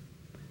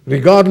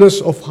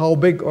 regardless of how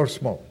big or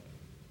small,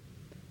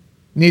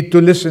 need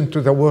to listen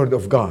to the Word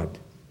of God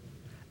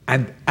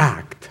and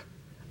act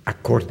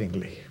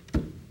accordingly.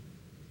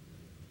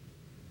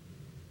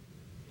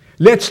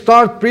 Let's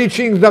start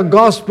preaching the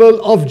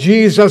gospel of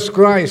Jesus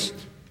Christ.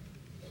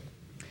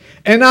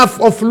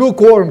 Enough of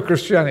lukewarm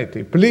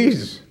Christianity,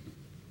 please.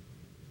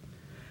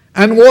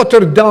 And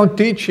watered down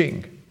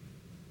teaching.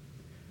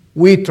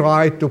 We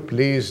try to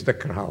please the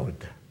crowd.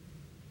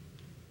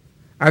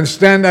 And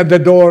stand at the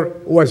door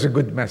was a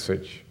good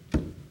message.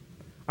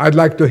 I'd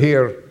like to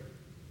hear,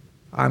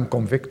 I'm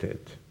convicted.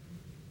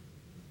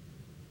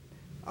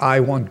 I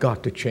want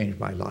God to change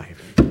my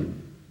life.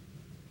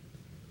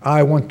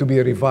 I want to be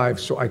revived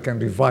so I can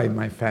revive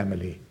my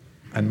family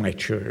and my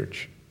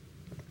church.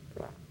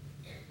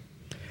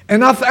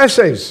 Enough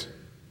essays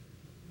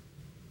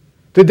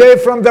today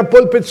from the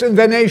pulpits in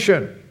the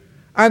nation.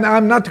 And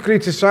I'm not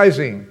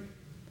criticizing.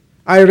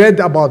 I read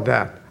about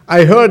that.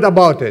 I heard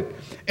about it.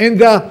 In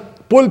the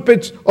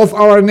pulpits of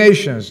our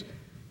nations,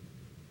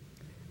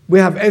 we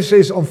have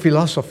essays on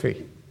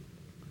philosophy,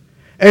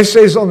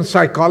 essays on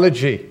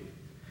psychology,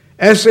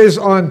 essays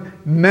on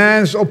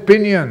man's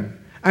opinion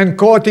and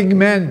quoting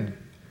men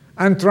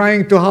and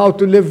trying to how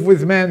to live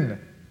with men.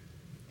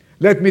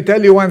 Let me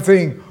tell you one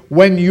thing.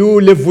 When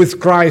you live with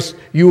Christ,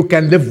 you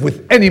can live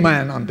with any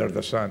man under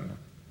the sun.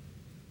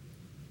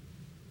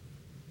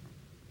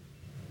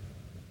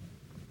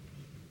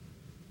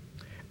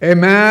 A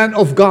man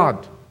of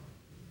God.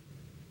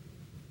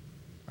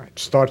 It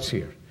starts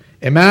here.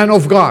 A man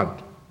of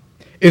God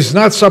is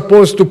not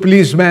supposed to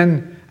please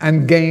men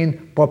and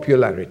gain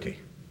popularity.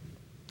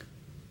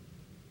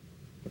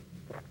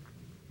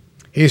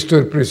 He is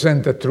to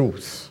represent the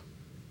truth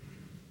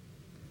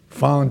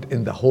found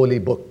in the Holy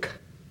Book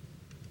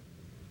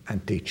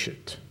and teach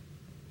it.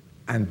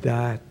 And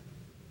that's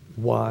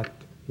what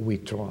we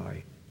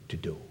try to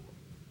do.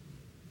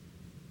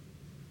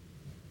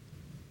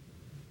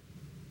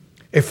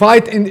 A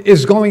fight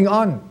is going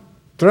on.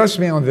 Trust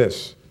me on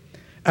this.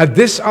 At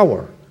this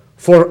hour,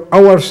 for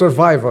our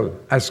survival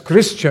as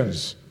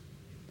Christians,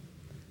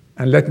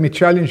 and let me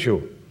challenge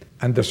you,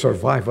 and the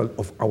survival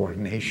of our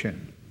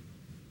nation.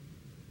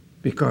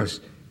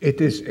 Because it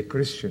is a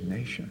Christian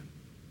nation.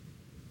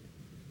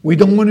 We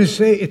don't want to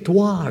say it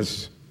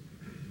was.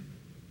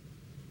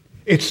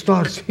 It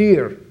starts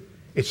here.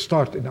 It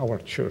starts in our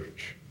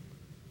church.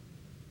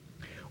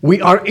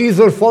 We are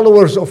either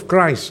followers of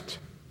Christ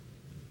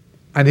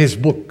and His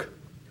book,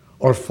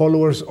 or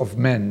followers of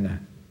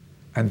men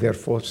and their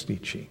false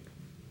teaching.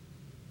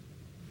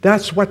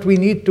 That's what we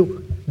need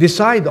to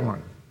decide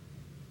on.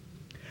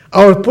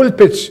 Our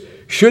pulpits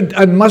should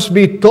and must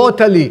be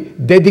totally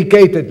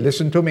dedicated.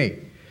 Listen to me.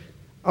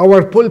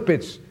 Our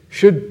pulpits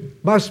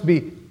must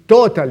be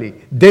totally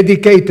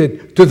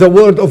dedicated to the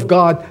Word of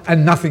God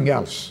and nothing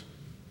else.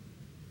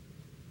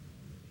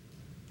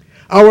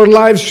 Our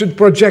lives should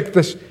project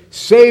the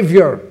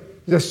Savior,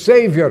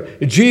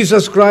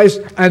 Jesus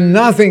Christ, and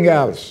nothing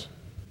else.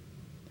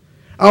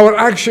 Our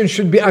action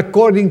should be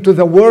according to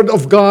the Word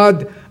of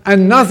God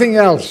and nothing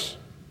else.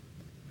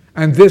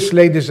 And this,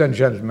 ladies and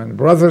gentlemen,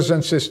 brothers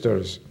and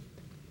sisters,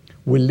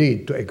 will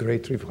lead to a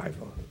great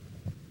revival.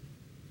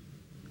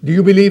 Do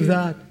you believe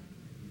that?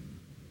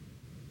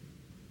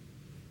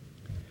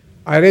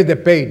 I read a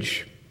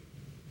page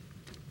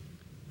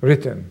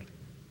written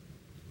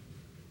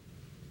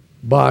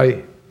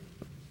by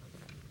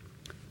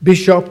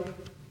Bishop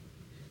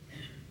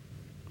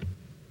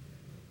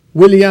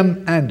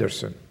William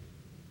Anderson,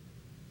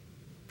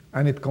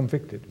 and it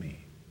convicted me.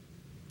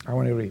 I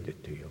want to read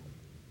it to you.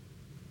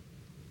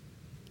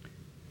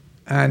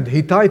 And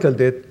he titled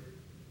it,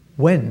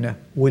 "When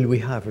Will We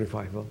Have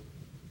Revival?"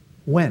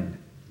 When?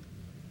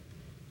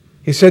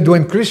 He said,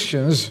 when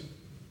Christians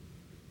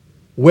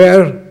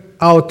wear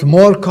out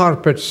more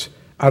carpets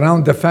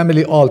around the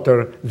family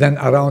altar than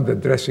around the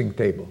dressing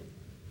table.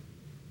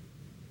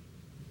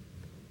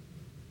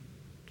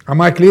 Am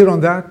I clear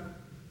on that?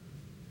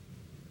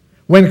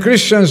 When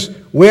Christians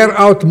wear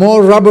out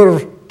more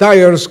rubber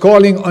tires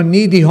calling on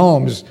needy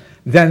homes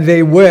than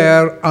they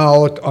wear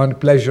out on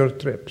pleasure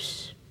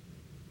trips.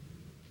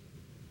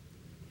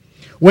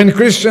 When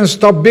Christians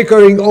stop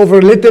bickering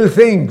over little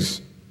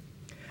things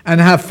and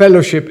have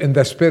fellowship in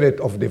the spirit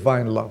of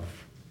divine love.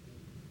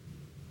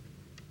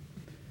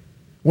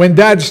 When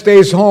dad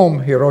stays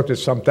home, he wrote it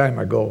some time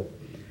ago,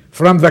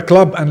 from the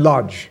club and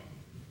lodge.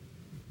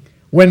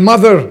 When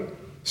mother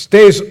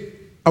stays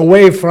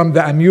away from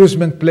the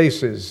amusement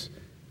places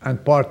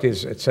and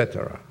parties,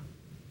 etc.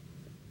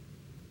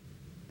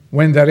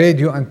 When the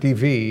radio and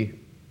TV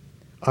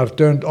are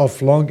turned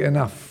off long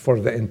enough for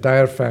the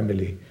entire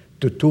family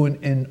to tune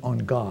in on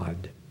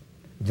God,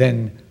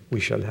 then we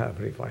shall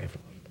have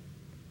revival.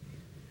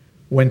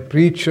 When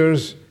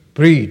preachers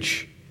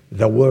preach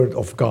the Word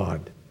of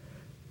God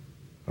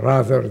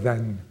rather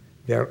than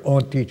their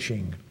own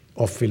teaching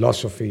of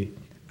philosophy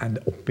and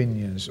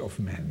opinions of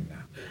men.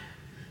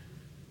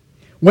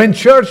 When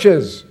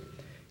churches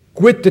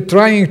quit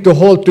trying to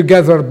hold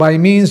together by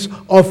means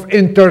of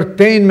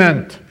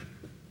entertainment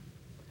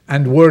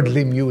and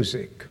worldly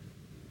music.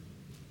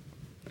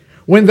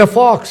 When the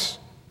folks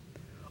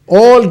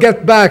all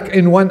get back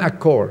in one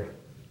accord,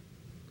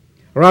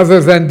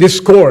 rather than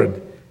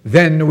discord,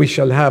 then we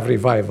shall have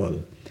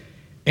revival.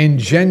 In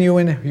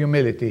genuine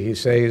humility, he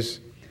says,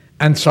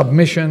 and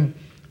submission,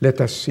 let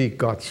us seek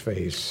God's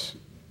face.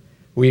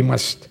 We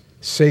must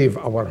save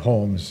our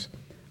homes,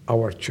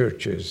 our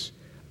churches,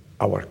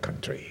 our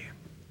country.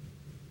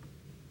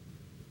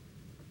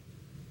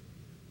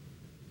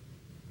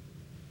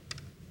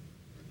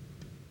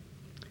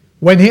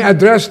 When he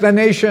addressed the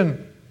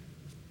nation,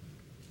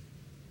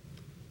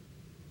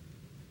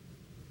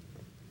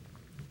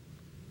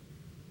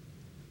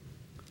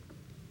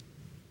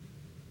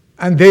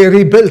 and they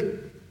rebuilt,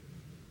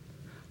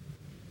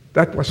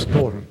 that was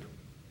torn.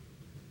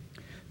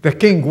 The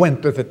king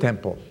went to the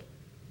temple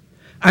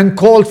and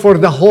called for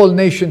the whole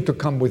nation to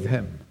come with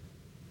him.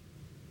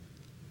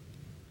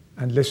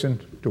 And listen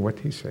to what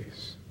he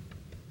says.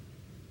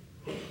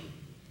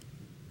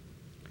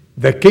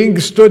 The king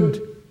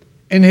stood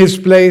in his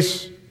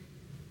place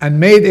and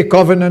made a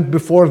covenant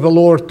before the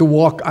Lord to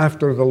walk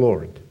after the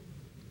Lord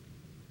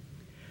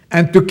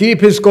and to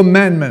keep his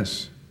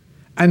commandments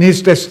and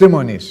his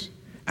testimonies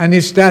and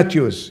his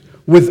statutes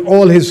with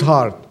all his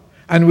heart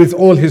and with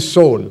all his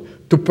soul,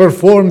 to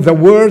perform the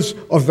words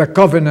of the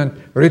covenant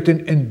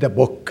written in the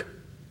book.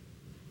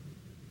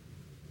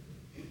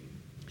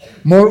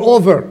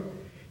 Moreover,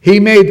 he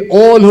made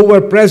all who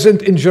were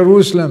present in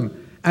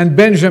Jerusalem and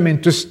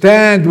Benjamin to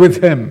stand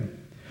with him.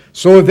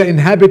 So the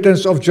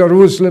inhabitants of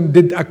Jerusalem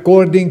did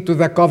according to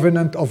the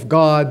covenant of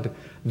God,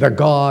 the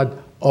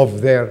God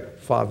of their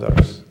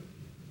fathers.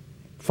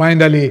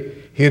 Finally,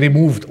 he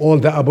removed all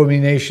the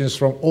abominations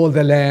from all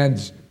the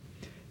lands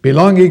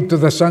belonging to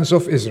the sons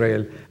of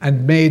Israel,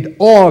 and made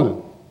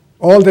all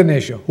the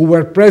nation who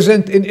were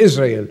present in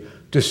Israel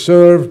to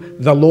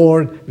serve the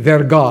Lord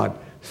their God.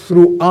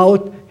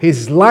 Throughout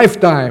his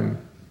lifetime,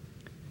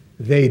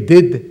 they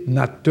did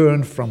not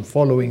turn from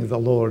following the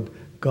Lord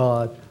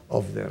God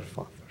of their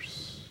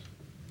fathers.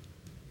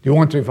 Do you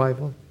want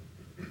revival?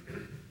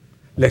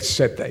 Let's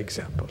set the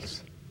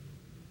examples.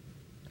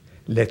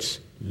 Let's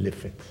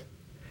live it.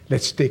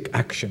 Let's take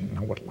action in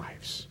our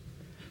lives.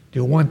 Do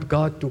you want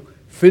God to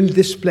fill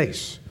this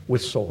place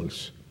with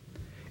souls?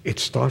 It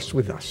starts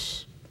with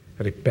us.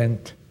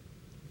 Repent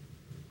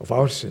of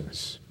our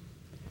sins.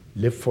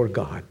 Live for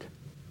God.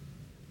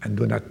 And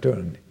do not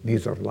turn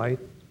neither right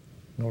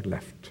nor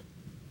left.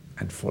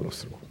 And follow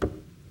through.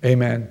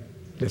 Amen.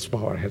 Let's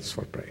bow our heads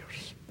for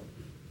prayers.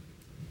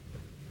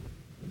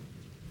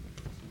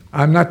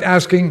 I'm not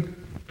asking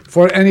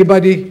for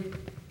anybody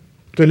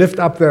to lift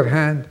up their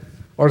hand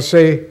or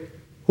say,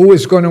 who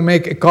is going to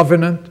make a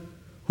covenant?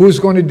 Who's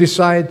going to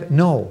decide?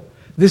 No.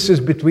 This is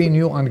between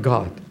you and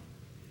God.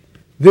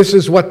 This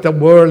is what the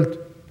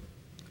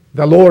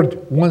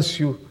Lord wants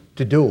you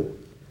to do,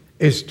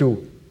 is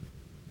to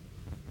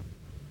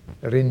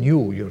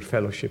renew your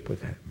fellowship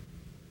with Him.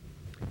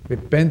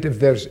 Repent if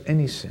there's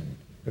any sin.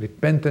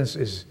 Repentance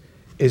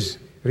is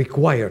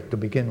required to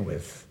begin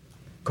with.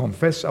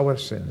 Confess our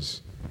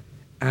sins,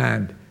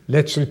 and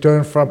let's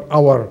return from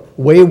our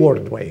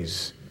wayward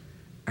ways,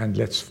 and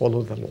let's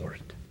follow the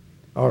Lord.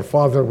 Our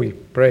Father, we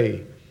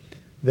pray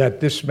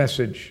that this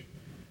message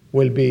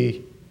will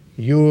be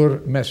your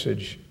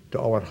message to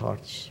our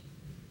hearts.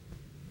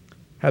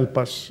 Help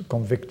us,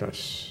 convict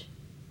us,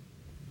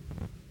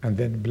 and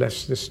then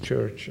bless this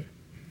church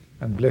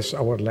and bless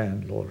our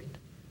land, Lord.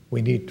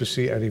 We need to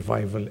see a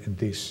revival in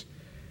these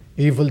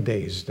evil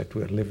days that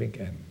we're living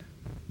in.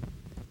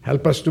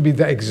 Help us to be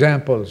the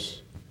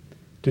examples,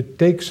 to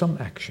take some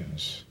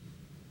actions,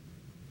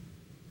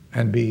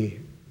 and be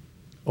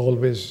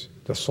always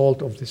the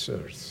salt of this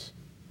earth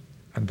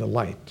and the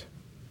light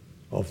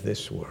of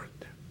this world.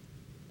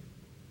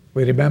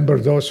 We remember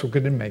those who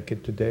couldn't make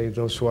it today,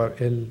 those who are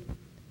ill.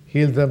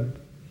 Heal them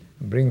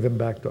and bring them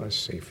back to us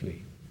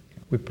safely.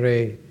 We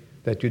pray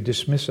that you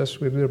dismiss us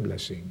with your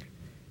blessing.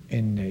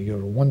 In your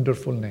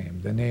wonderful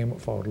name, the name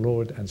of our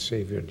Lord and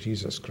Savior,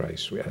 Jesus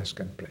Christ, we ask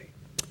and pray.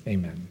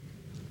 Amen.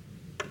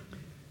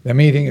 The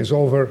meeting is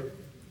over.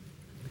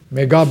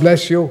 May God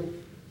bless you.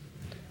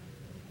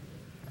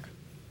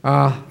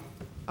 I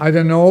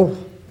don't know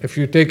if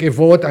you take a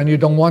vote and you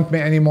don't want me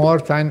anymore,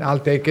 then I'll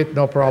take it,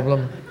 no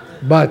problem.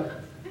 But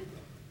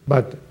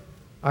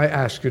I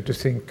ask you to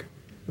think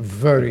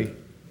very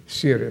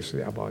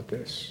seriously about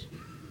this.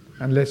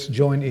 And let's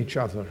join each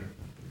other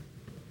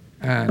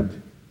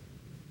and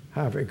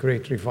have a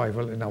great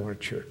revival in our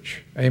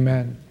church.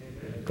 Amen.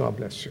 God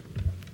bless you.